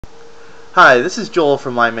Hi, this is Joel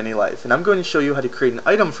from MyMiniLife, and I'm going to show you how to create an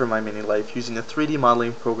item for MyMiniLife using the 3D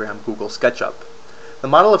modeling program Google Sketchup. The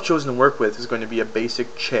model I've chosen to work with is going to be a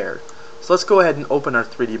basic chair. So let's go ahead and open our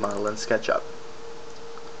 3D model in Sketchup.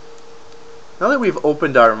 Now that we've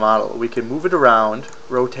opened our model, we can move it around,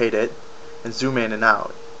 rotate it, and zoom in and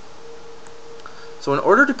out. So in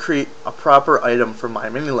order to create a proper item for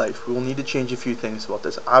MyMiniLife, we will need to change a few things about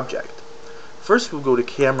this object. First, we'll go to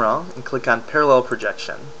Camera and click on Parallel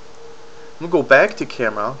Projection. We'll go back to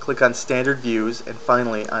Camera, click on Standard Views, and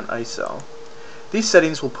finally on ISO. These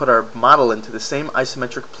settings will put our model into the same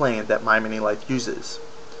isometric plane that MyMiniLife uses.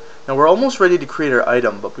 Now we're almost ready to create our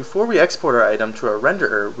item, but before we export our item to our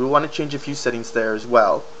renderer, we want to change a few settings there as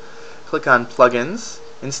well. Click on Plugins,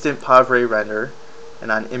 Instant Pauvre Render,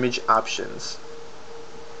 and on Image Options.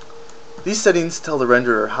 These settings tell the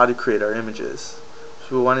renderer how to create our images.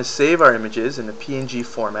 So we'll want to save our images in a PNG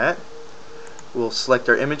format. We'll select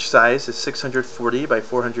our image size as 640 by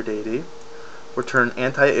 480. We'll turn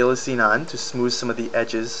anti-aliasing on to smooth some of the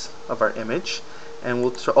edges of our image, and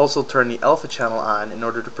we'll also turn the alpha channel on in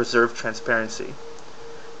order to preserve transparency.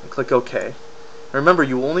 And click OK. Remember,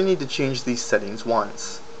 you only need to change these settings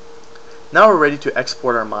once. Now we're ready to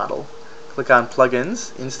export our model. Click on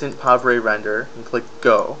Plugins, Instant Pauvre Render, and click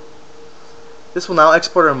Go. This will now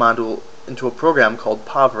export our model into a program called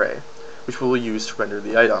Pauvre, which we will use to render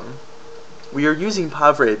the item. We are using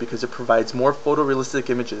Pauvre because it provides more photorealistic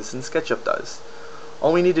images than SketchUp does.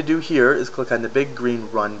 All we need to do here is click on the big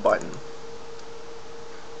green Run button.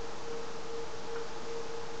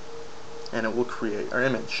 And it will create our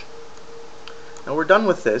image. Now we're done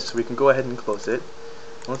with this, so we can go ahead and close it.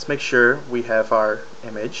 Let's make sure we have our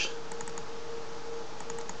image.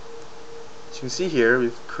 As you can see here,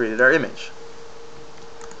 we've created our image.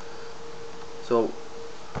 So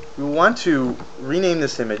we want to rename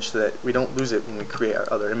this image so that we don't lose it when we create our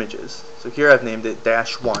other images. So here I've named it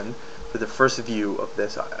 -1 for the first view of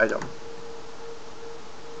this item.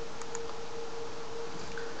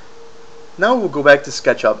 Now we'll go back to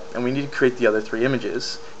SketchUp and we need to create the other three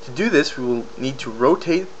images. To do this, we will need to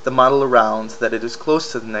rotate the model around so that it is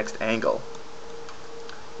close to the next angle.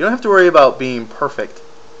 You don't have to worry about being perfect,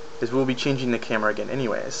 because we'll be changing the camera again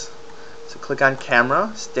anyways. So click on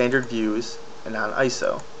Camera, Standard Views, and on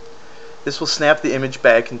ISO. This will snap the image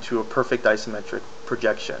back into a perfect isometric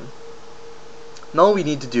projection. Now all we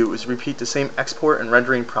need to do is repeat the same export and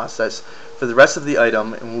rendering process for the rest of the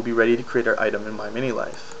item, and we'll be ready to create our item in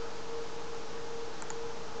MyMiniLife.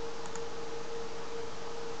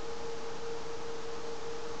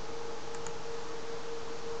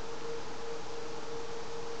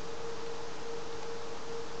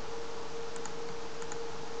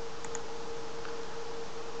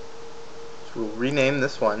 So we'll rename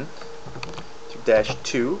this one to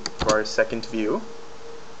 -2 for our second view.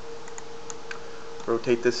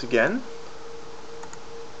 Rotate this again.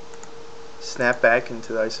 Snap back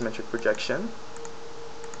into the isometric projection.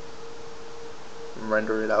 And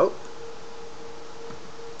render it out.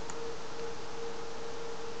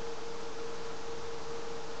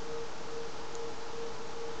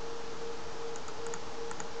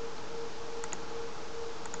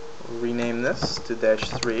 Rename this to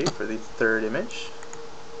 -3 for the third image,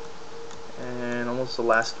 and almost the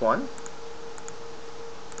last one.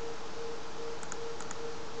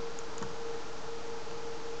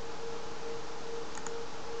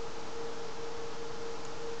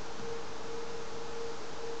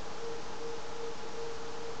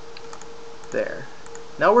 There.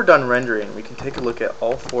 Now we're done rendering. We can take a look at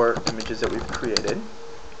all four images that we've created.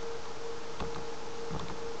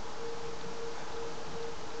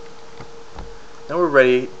 Now we're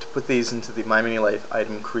ready to put these into the MyMiniLife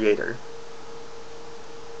item creator.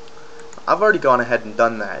 I've already gone ahead and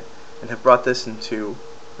done that and have brought this into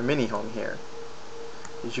the mini home here.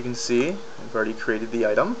 As you can see, I've already created the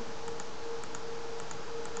item.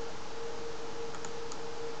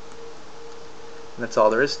 And that's all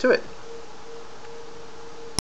there is to it.